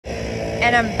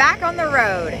and I'm back on the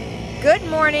road. Good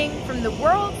morning from the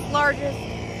world's largest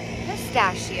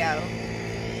pistachio.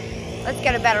 Let's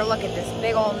get a better look at this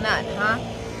big old nut, huh?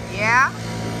 Yeah,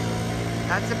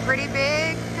 that's a pretty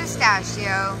big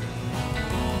pistachio.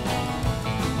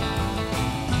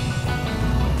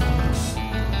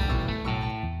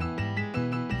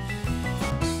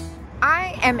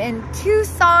 I am in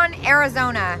Tucson,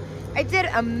 Arizona. I did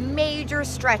a major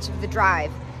stretch of the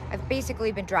drive. I've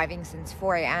basically been driving since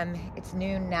 4 a.m. It's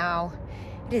noon now.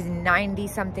 It is 90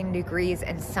 something degrees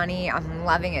and sunny. I'm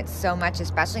loving it so much,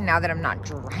 especially now that I'm not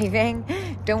driving.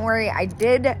 Don't worry, I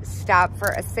did stop for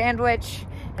a sandwich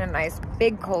and a nice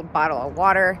big cold bottle of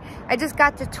water. I just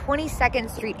got to 22nd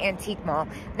Street Antique Mall.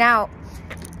 Now,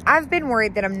 I've been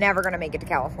worried that I'm never gonna make it to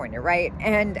California, right?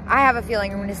 And I have a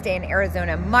feeling I'm gonna stay in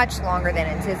Arizona much longer than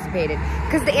anticipated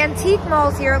because the antique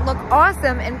malls here look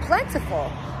awesome and plentiful.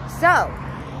 So,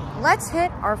 let's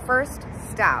hit our first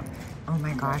stop. Oh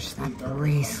my gosh, that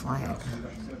bracelet.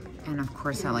 And of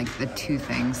course I like the two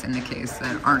things in the case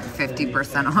that aren't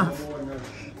 50% off.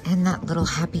 And that little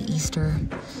Happy Easter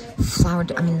flower.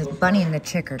 I mean, the bunny and the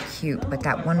chick are cute, but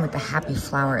that one with the happy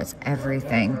flower is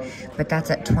everything. But that's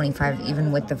at 25,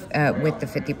 even with the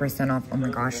 50% off. Oh my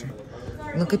gosh.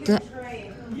 Look at the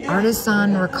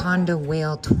Artisan Raconda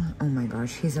whale. Oh my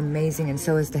gosh, he's amazing, and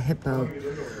so is the hippo.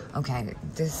 Okay,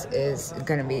 this is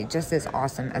gonna be just as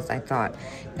awesome as I thought.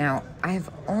 Now, I've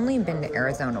only been to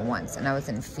Arizona once, and I was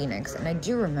in Phoenix, and I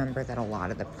do remember that a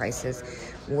lot of the prices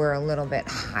were a little bit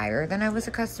higher than I was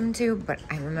accustomed to, but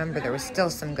I remember there was still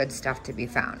some good stuff to be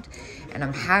found. And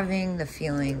I'm having the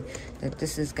feeling that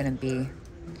this is gonna be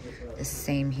the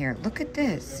same here. Look at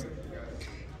this.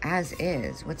 As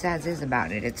is. What's as is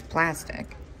about it? It's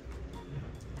plastic.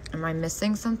 Am I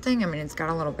missing something? I mean, it's got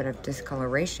a little bit of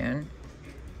discoloration.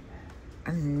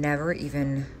 I've never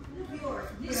even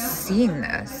seen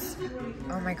this.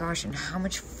 Oh my gosh, and how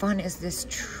much fun is this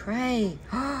tray?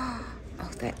 Oh,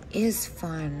 that is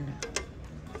fun.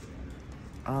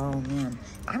 Oh man,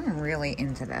 I'm really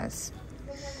into this.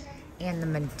 And the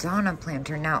Madonna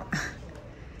planter. Now,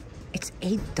 it's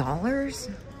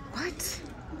 $8? What?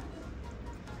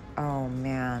 Oh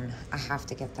man, I have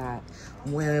to get that.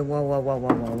 Whoa, whoa, whoa, whoa,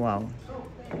 whoa, whoa, whoa.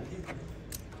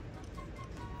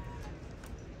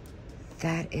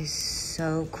 That is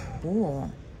so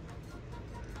cool.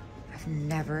 I've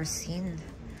never seen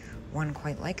one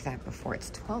quite like that before.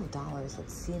 It's $12, it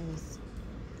seems,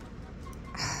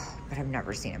 but I've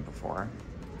never seen it before.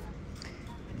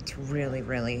 It's really,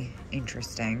 really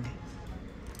interesting.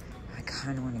 I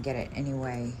kind of want to get it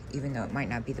anyway, even though it might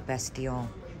not be the best deal.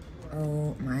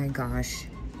 Oh my gosh.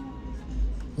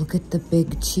 Look at the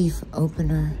Big Chief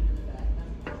opener.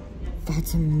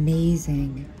 That's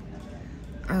amazing.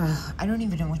 I don't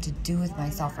even know what to do with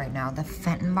myself right now. The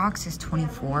Fenton box is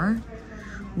 $24.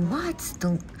 What?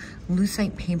 The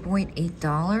lucite paperweight,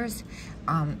 $8?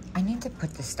 I need to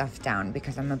put this stuff down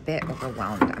because I'm a bit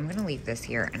overwhelmed. I'm gonna leave this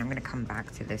here and I'm gonna come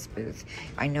back to this booth.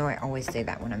 I know I always say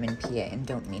that when I'm in PA and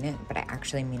don't mean it, but I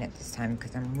actually mean it this time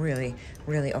because I'm really,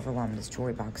 really overwhelmed. This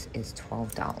jewelry box is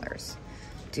 $12.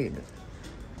 Dude,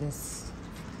 this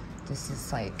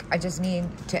is like, I just need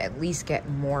to at least get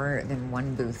more than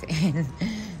one booth in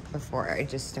before I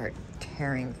just start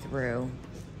tearing through.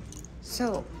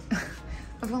 So,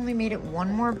 I've only made it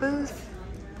one more booth,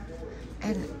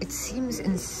 and it seems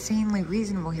insanely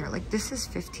reasonable here. Like, this is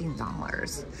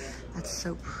 $15. That's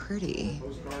so pretty.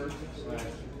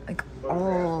 Like,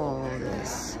 all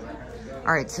this.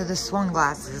 All right, so the swung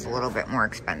glass is a little bit more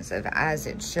expensive, as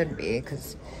it should be,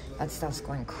 because that stuff's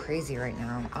going crazy right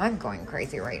now. I'm going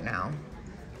crazy right now.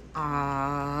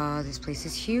 This place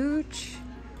is huge.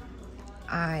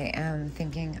 I am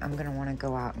thinking I'm gonna wanna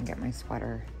go out and get my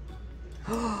sweater.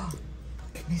 Oh,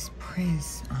 Miss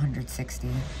Priz, 160.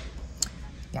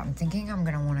 Yeah, I'm thinking I'm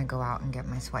gonna wanna go out and get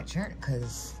my sweatshirt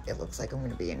because it looks like I'm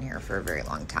gonna be in here for a very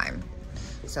long time.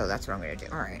 So that's what I'm gonna do.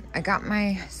 All right, I got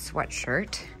my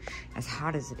sweatshirt. As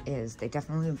hot as it is, they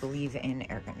definitely believe in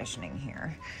air conditioning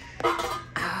here.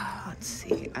 Let's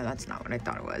see, that's not what I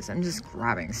thought it was. I'm just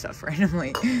grabbing stuff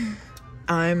randomly.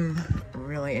 I'm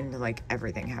really into like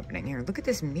everything happening here. Look at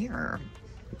this mirror.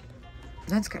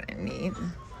 That's kind of neat.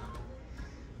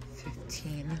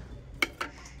 15.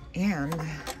 And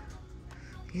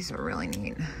these are really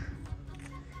neat.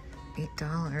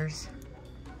 $8.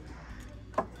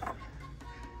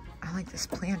 I like this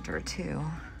planter too.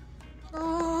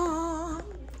 Oh.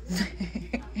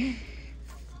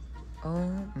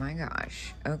 Oh my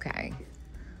gosh. Okay,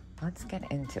 let's get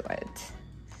into it.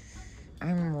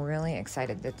 I'm really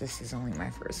excited that this is only my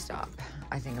first stop.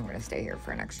 I think I'm gonna stay here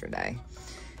for an extra day.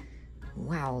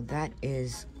 Wow, that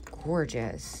is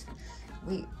gorgeous.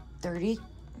 Wait,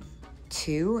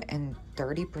 32 and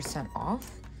 30%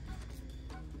 off?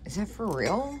 Is that for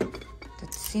real?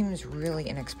 That seems really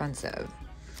inexpensive.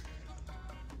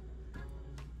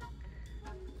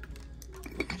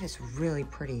 That is really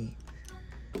pretty.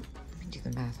 Let me do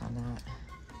the math on that.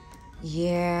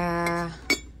 Yeah.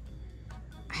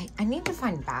 I need to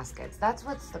find baskets. That's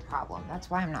what's the problem. That's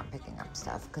why I'm not picking up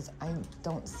stuff, because I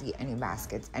don't see any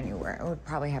baskets anywhere. I would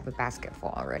probably have a basket full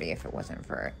already if it wasn't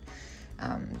for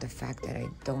the fact that I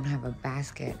don't have a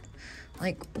basket.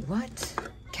 Like, what?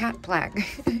 Cat plaque.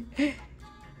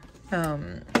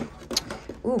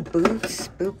 Ooh, boots,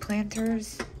 boot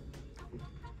planters.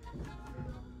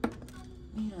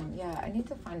 Man, yeah, I need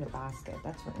to find a basket.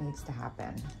 That's what needs to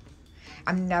happen.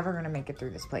 I'm never gonna make it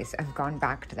through this place. I've gone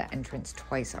back to the entrance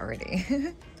twice already.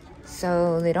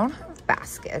 So they don't have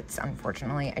baskets,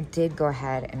 unfortunately. I did go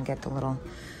ahead and get the little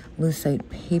lucite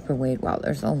paperweight. Wow,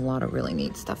 there's a lot of really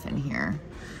neat stuff in here.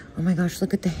 Oh my gosh,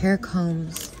 look at the hair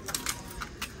combs.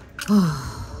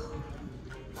 Oh,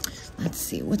 let's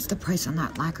see, what's the price on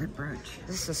that lacquered brooch?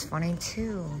 This is funny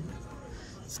too.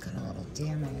 It's got a little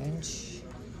damage.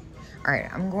 All right,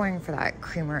 I'm going for that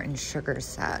creamer and sugar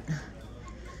set.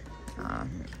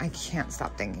 I can't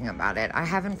stop thinking about it. I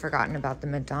haven't forgotten about the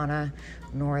Madonna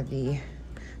nor the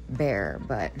bear,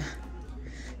 but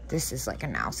this is like a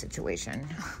now situation.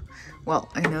 Well,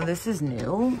 I know this is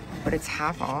new, but it's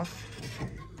half off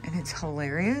and it's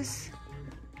hilarious.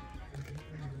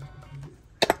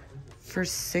 For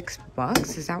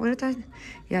 $6, is that what it did?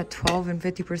 Yeah, 12 and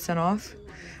 50% off.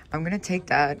 I'm gonna take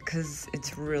that because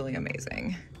it's really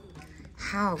amazing.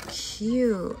 How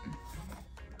cute.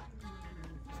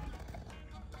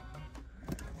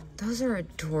 Those are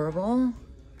adorable.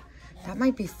 That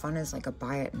might be fun as like a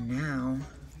buy it now.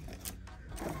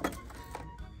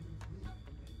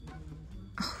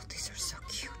 Oh, these are so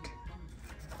cute.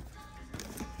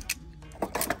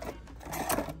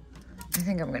 I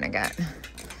think I'm gonna get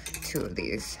 2 of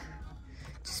these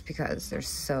just because they're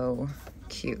so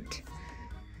cute.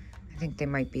 I think they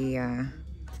might be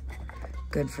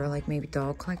good for like maybe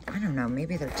doll collect. I don't know,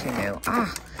 maybe they're too new.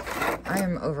 Ah, I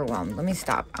am overwhelmed. Let me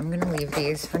stop. I'm gonna leave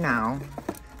these for now.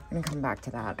 I'm gonna come back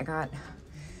to that. I got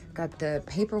the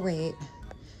paperweight,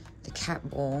 the cat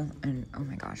bowl, and oh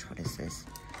my gosh, what is this?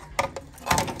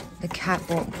 The cat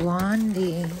bowl,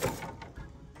 Blondie.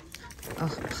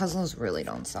 Oh, puzzles really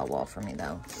don't sell well for me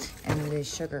though. And the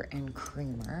sugar and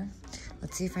creamer.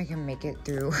 Let's see if I can make it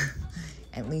through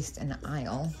at least an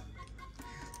aisle.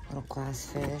 Little glass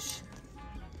fish.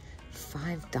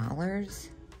 $5?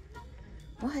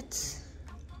 What?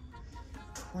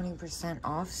 20%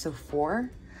 off, so 4.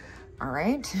 All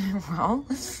right, well,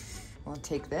 we'll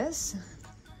take this.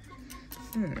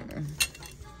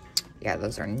 Yeah,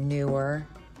 those are newer.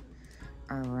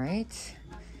 All right,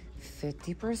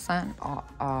 50%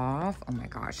 off. Oh my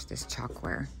gosh, this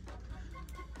chalkware.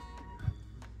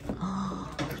 Oh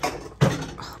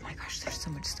my gosh, there's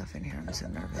so much stuff in here. I'm so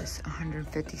nervous.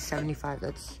 150, 75,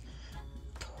 that's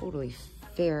totally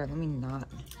fair. Let me not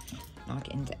knock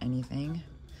into anything.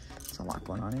 There's a lot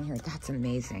going on in here. That's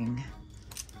amazing.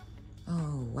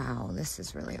 Oh, wow. This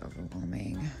is really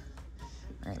overwhelming.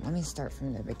 All right, let me start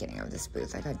from the beginning of this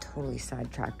booth. I got totally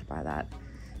sidetracked by that,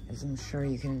 as I'm sure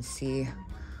you can see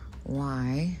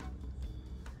why.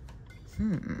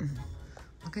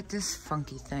 Look at this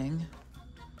funky thing.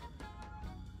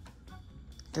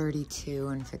 32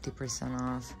 and 50%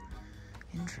 off.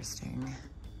 Interesting.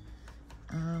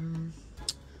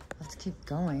 Let's keep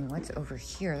going. What's over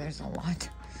here? There's a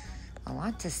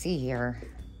lot to see here.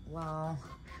 Well,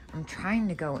 I'm trying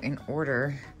to go in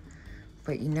order,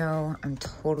 but you know, I'm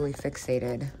totally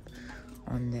fixated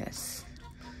on this.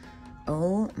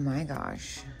 Oh my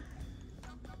gosh.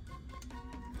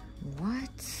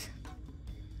 What?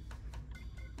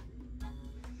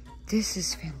 This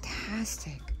is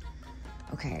fantastic.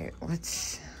 Okay,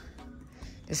 this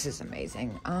is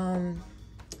amazing.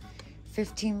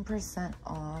 15%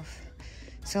 off.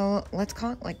 So let's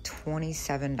call it like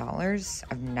 $27.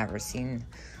 I've never seen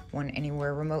one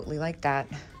anywhere remotely like that.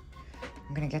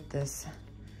 I'm gonna get this.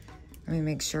 Let me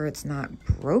make sure it's not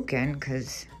broken,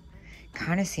 because it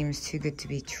kind of seems too good to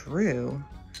be true.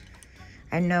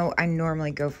 I know I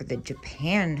normally go for the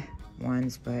Japan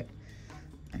ones, but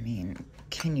I mean,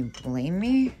 can you blame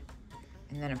me?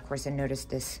 And then of course I noticed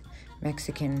this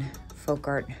Mexican folk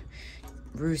art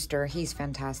rooster. He's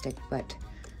fantastic, but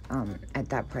at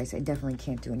that price I definitely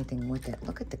can't do anything with it.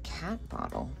 Look at the cat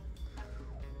bottle.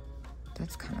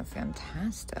 That's kind of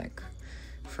fantastic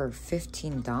for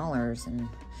 $15 and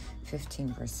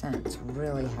 15%. It's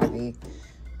really heavy.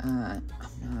 I'm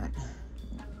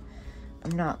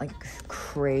I'm not like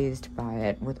crazed by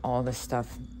it with all the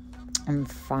stuff I'm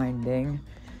finding.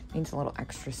 Needs a little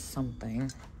extra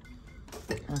something.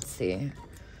 Let's see.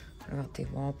 What about the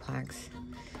wall plaques?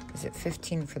 Is it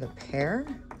 15 for the pair?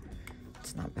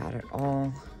 It's not bad at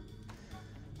all.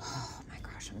 Oh my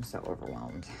gosh, I'm so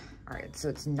overwhelmed. All right, so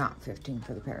it's not 15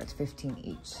 for the pair, it's 15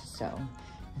 each. So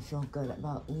I feel good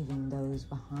about leaving those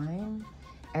behind.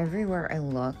 Everywhere I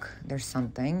look, there's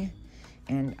something.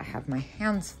 And I have my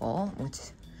hands full, which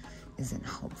isn't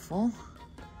helpful.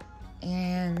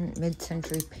 And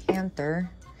Mid-Century Panther,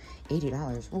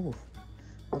 $80. Ooh.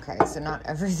 Okay, so not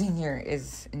everything here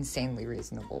is insanely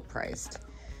reasonable priced,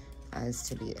 as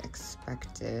to be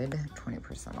expected.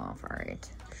 20% off, all right.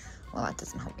 Well, that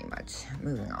doesn't help me much.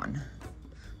 Moving on.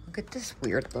 Look at this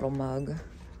weird little mug.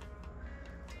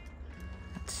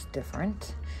 That's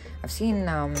different. I've seen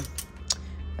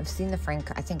the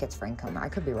Frank, I think it's Francoma. I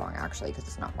could be wrong actually because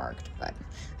it's not marked, but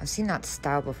I've seen that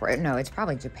style before. No, it's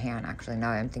probably Japan actually,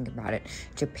 now that I'm thinking about it.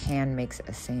 Japan makes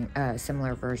a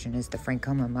similar version as the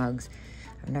Francoma mugs.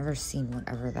 I've never seen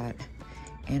whatever that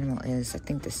animal is. I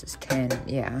think this is 10,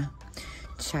 yeah.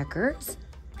 Checkers.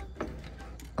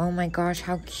 Oh my gosh,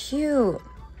 how cute.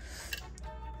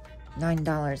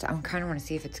 $9. I kind of want to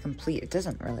see if it's complete. It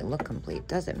doesn't really look complete,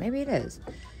 does it? Maybe it is.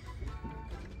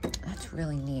 That's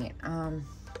really neat.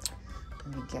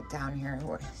 Let me get down here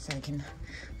so I can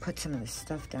put some of this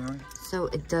stuff down. So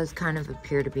it does kind of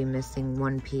appear to be missing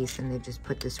one piece, and they just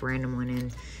put this random one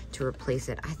in to replace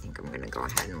it. I think I'm gonna go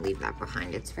ahead and leave that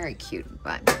behind. It's very cute,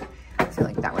 but I feel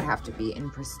like that would have to be in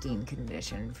pristine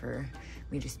condition for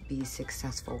me to be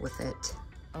successful with it.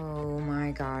 Oh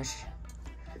my gosh.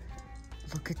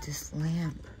 Look at this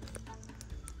lamp.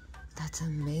 That's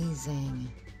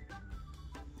amazing.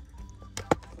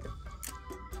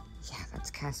 That's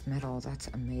cast metal. That's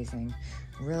amazing.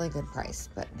 Really good price,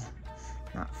 but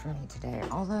not for me today.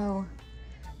 Although,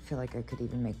 I feel like I could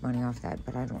even make money off that,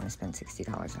 but I don't want to spend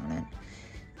 $60 on it.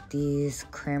 These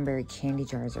cranberry candy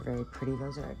jars are very pretty.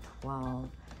 Those are at 12.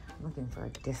 I'm looking for a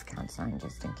discount sign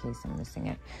just in case I'm missing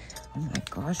it. Oh my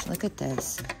gosh, look at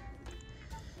this.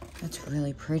 That's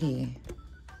really pretty.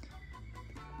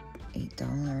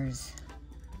 $8.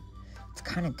 It's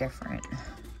kind of different.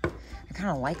 I kind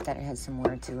of like that it has some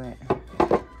more to it,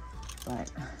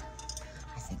 but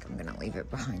I think I'm gonna leave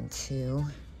it behind too.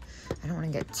 I don't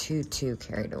want to get too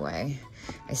carried away.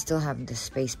 I still have the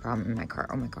space problem in my car.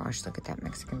 Oh my gosh, look at that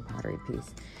Mexican pottery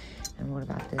piece. And what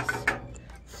about this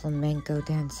flamenco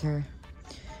dancer?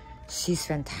 She's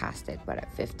fantastic, but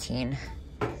at 15,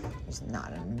 there's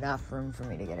not enough room for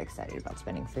me to get excited about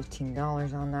spending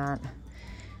 $15 on that.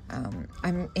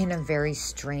 I'm in a very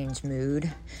strange mood,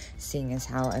 seeing as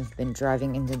how I've been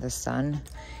driving into the sun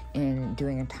and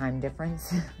doing a time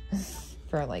difference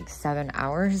for like 7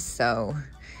 hours, so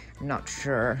I'm not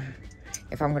sure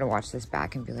if I'm gonna watch this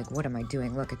back and be like, what am I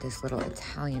doing? Look at this little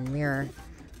Italian mirror.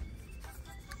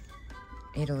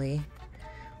 Italy,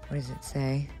 what does it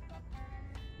say?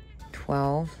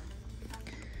 12.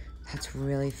 That's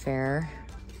really fair.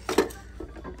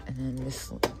 And then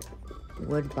this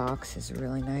wood box is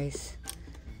really nice.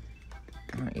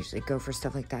 I don't usually go for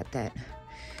stuff like that. That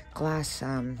glass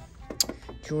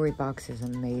jewelry box is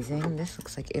amazing. This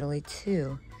looks like Italy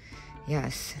too.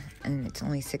 Yes, and it's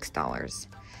only $6.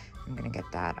 I'm gonna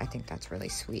get that. I think that's really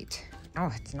sweet.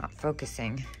 Oh, it's not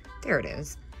focusing. There it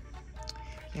is.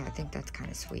 Yeah, I think that's kind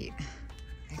of sweet.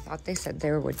 I thought they said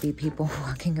there would be people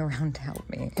walking around to help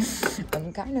me.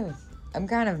 I'm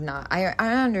kind of not. I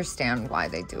understand why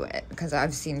they do it, because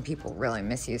I've seen people really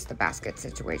misuse the basket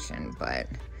situation, but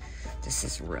this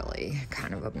is really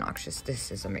kind of obnoxious.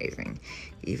 This is amazing.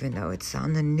 Even though it's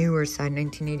on the newer side,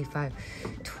 1985,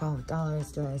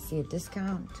 $12. Do I see a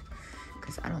discount?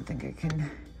 Because I don't think I can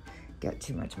get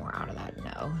too much more out of that,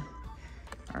 no.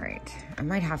 All right, I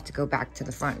might have to go back to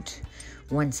the front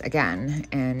once again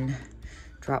and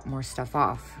drop more stuff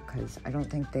off, because I don't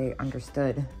think they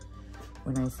understood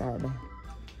when I said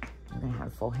I'm gonna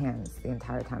have full hands the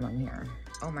entire time I'm here.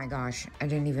 Oh my gosh, I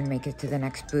didn't even make it to the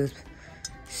next booth.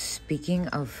 Speaking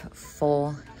of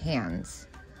full hands,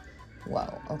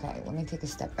 whoa, okay, let me take a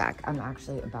step back. I'm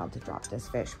actually about to drop this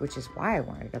fish, which is why I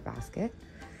wanted a basket.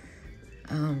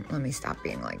 Let me stop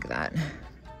being like that.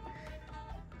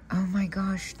 Oh my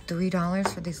gosh, $3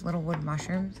 for these little wood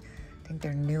mushrooms. I think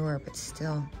they're newer, but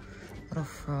still. Little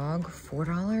frog,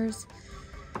 $4.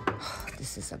 Oh,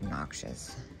 this is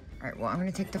obnoxious. All right, well, I'm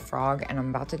gonna take the frog and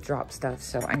I'm about to drop stuff,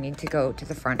 so I need to go to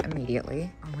the front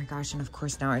immediately. Oh my gosh, and of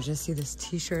course now I just see this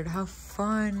t-shirt. How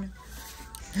fun.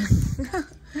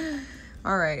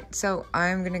 All right, so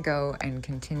I'm gonna go and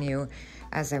continue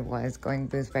as I was, going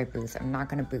booth by booth. I'm not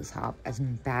gonna booth hop as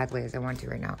badly as I want to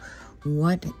right now.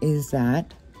 What is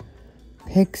that?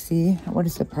 Pixie, what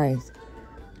is the price?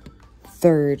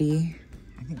 30.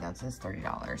 I think that says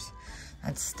 $30.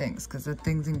 That stinks because that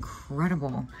thing's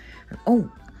incredible.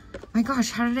 Oh my gosh,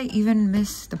 how did I even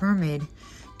miss the mermaid?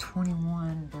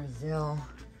 21 Brazil.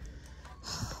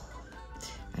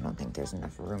 I don't think there's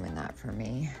enough room in that for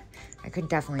me. I could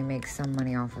definitely make some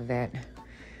money off of it,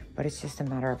 but it's just a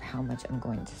matter of how much I'm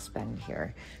going to spend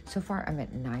here. So far, I'm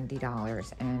at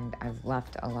 $90, and I've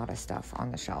left a lot of stuff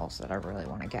on the shelves that I really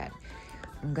want to get.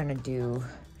 I'm gonna do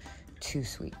 2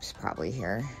 sweeps probably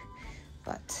here,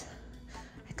 but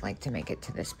I'd like to make it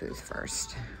to this booth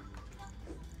first.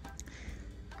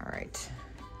 All right,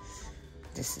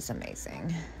 this is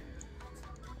amazing.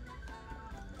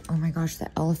 Oh my gosh, the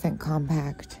elephant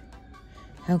compact.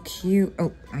 How cute.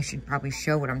 Oh, I should probably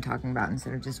show what I'm talking about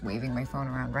instead of just waving my phone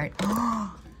around, right?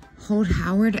 Hold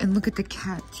Howard and look at the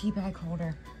cat tea bag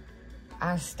holder.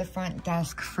 Ask the front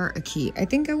desk for a key. I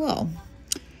think I will.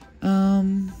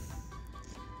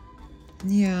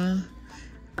 Yeah.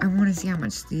 I want to see how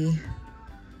much the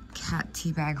cat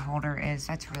tea bag holder is.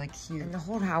 That's really cute. And the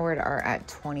Hold Howard are at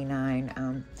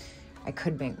 $29. I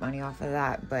could make money off of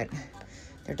that, but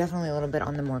they're definitely a little bit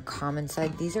on the more common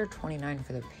side. These are $29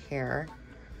 for the pair.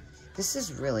 This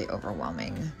is really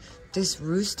overwhelming. This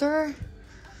rooster?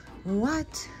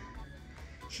 What?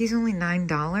 He's only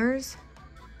 $9?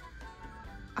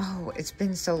 Oh, it's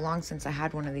been so long since I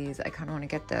had one of these. I kind of want to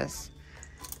get this.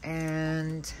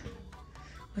 And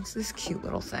what's this cute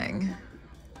little thing?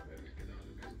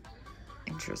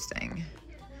 Interesting.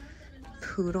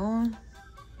 Poodle.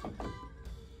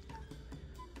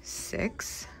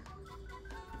 6.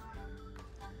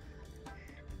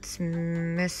 It's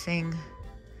missing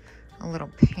a little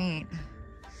paint.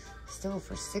 Still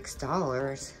for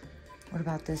 $6. What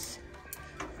about this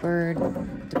bird?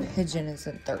 The pigeon is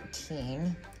at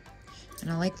 13.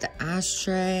 And I like the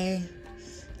ashtray.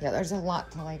 Yeah, there's a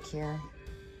lot to like here.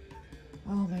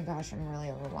 Oh my gosh, I'm really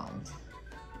overwhelmed.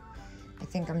 I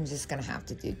think I'm just gonna have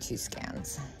to do 2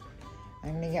 scans.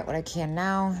 I'm gonna get what I can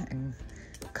now and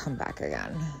come back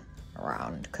again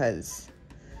around because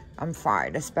I'm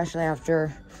fried, especially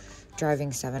after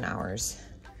driving 7 hours.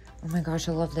 Oh my gosh,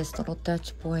 I love this little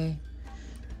Dutch boy.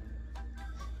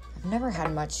 I've never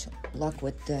had much luck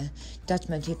with the Dutch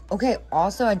motif. Okay,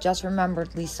 also I just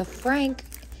remembered Lisa Frank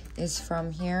is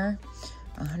from here.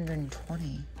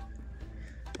 120.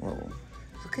 Whoa,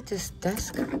 look at this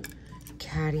desk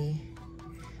caddy.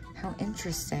 How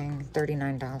interesting.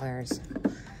 $39.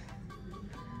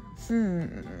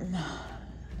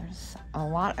 There's a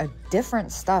lot of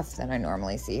different stuff than I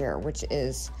normally see here, which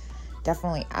is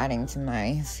definitely adding to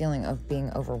my feeling of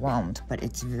being overwhelmed, but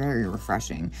it's very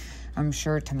refreshing. I'm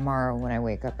sure tomorrow when I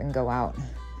wake up and go out,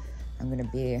 I'm gonna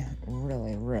be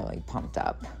really, really pumped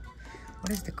up.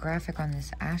 What is the graphic on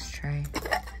this ashtray?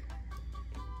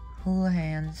 Hula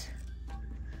hands.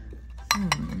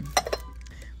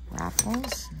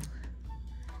 Raffles.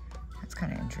 That's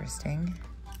kind of interesting.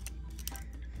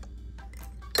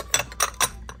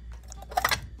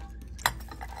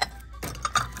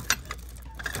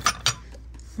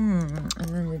 And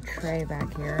then the tray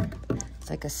back here. It's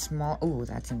like a small, oh,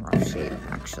 that's in rough shape,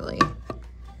 actually.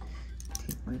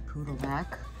 Take my poodle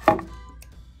back.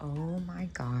 Oh my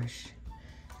gosh.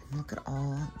 And look at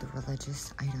all the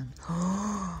religious items.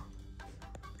 Oh,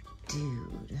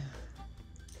 dude.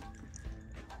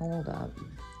 Hold up.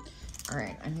 All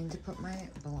right, I need to put my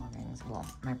belongings, well,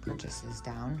 my purchases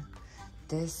down.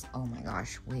 This, oh my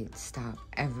gosh, wait, stop.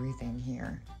 Everything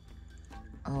here.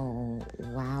 Oh,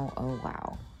 wow, oh,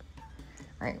 wow.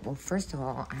 All right, well, first of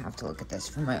all, I have to look at this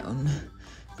for my own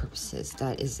purposes.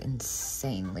 That is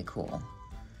insanely cool.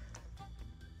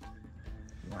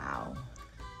 Wow.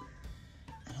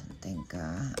 I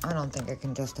don't think I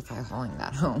can justify hauling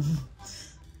that home.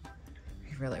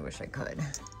 I really wish I could.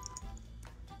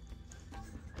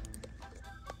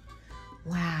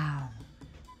 Wow.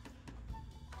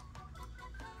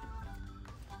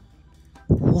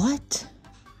 What?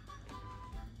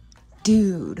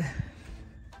 Dude.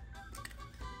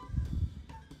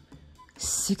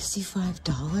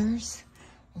 $65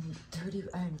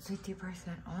 and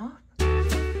 50% off?